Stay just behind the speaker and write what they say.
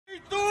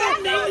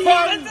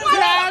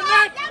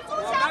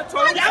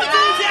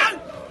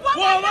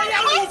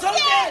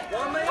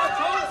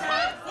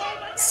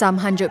Some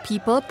 100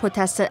 people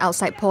protested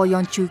outside Paul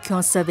Yong Choo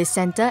Kiong Service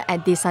Centre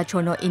at Desa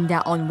Tronoh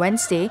Indah on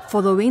Wednesday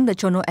following the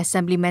Tronoh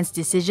assemblyman's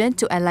decision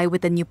to ally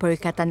with the new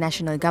Perikatan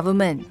Nasional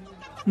government.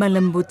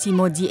 Melembu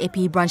Timur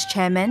DAP branch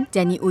chairman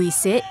Danny Uy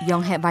said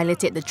Yong had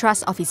violated the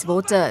trust of his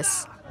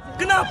voters.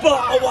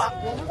 Kenapa awak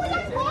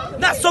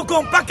nak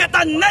sokong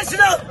Perikatan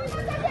Nasional?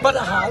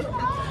 Padahal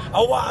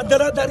awak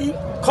adalah dari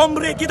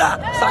komrade kita,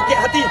 sakit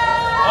hati.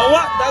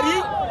 Awak dari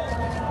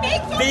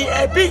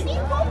DAP.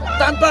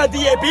 Tanpa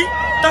DAP,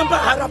 tanpa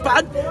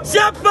harapan,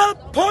 siapa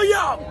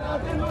poyong?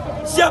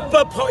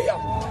 Siapa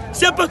poyong?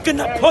 Siapa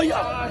kena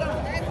poyong?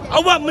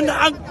 Awak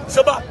menang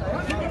sebab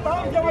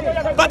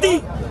parti.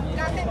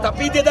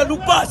 Tapi dia dah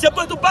lupa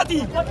siapa tu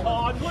parti.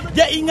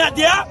 Dia ingat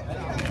dia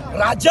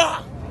raja.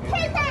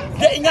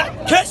 Dia ingat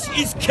cash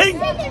is king.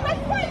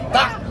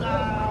 Tak.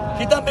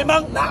 Kita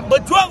memang nak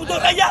berjuang untuk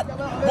rakyat,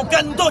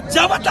 bukan untuk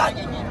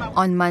jawatan.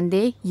 On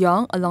Monday,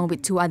 Yong, along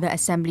with two other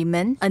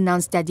assemblymen,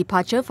 announced their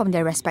departure from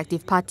their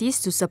respective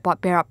parties to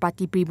support Perak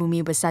Parti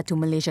Pribumi Bersatu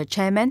Malaysia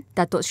chairman,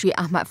 Datuk Sri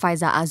Ahmad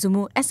Faizal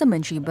Azumu as a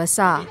Menteri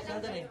Besar.